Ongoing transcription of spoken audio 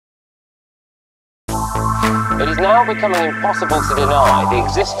It is now becoming impossible to deny the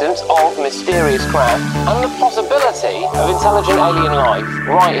existence of mysterious craft and the possibility of intelligent alien life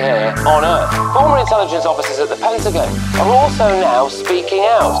right here on Earth. Former intelligence officers at the Pentagon are also now speaking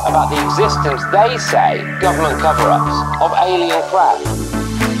out about the existence, they say, government cover-ups of alien craft.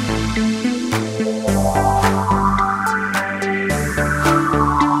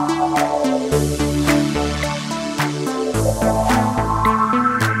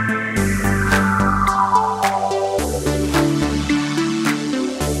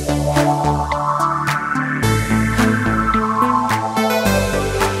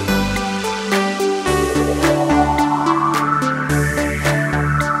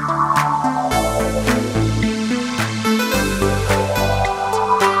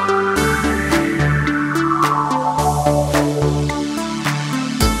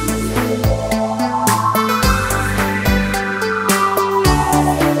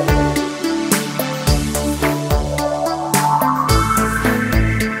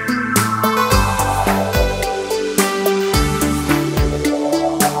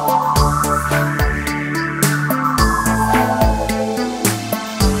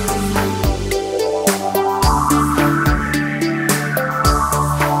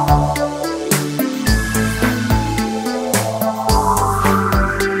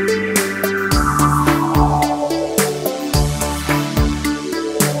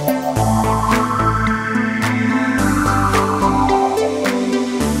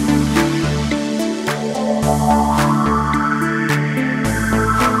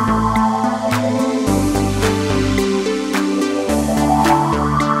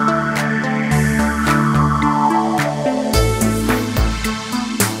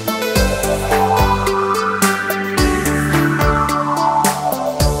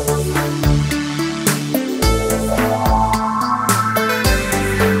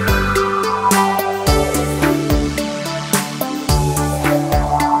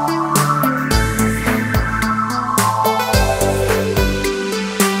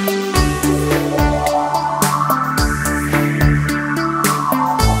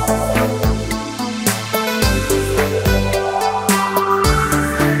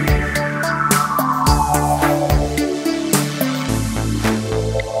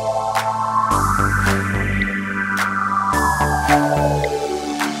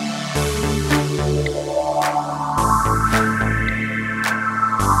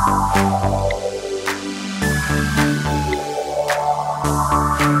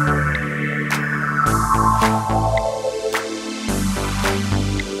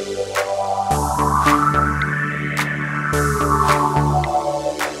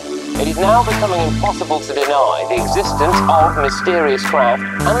 Now becoming impossible to deny the existence of mysterious craft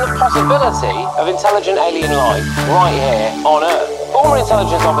and the possibility of intelligent alien life right here on Earth. Former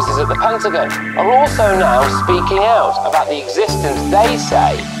intelligence officers at the Pentagon are also now speaking out about the existence, they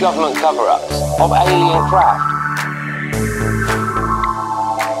say, government cover-ups of alien craft.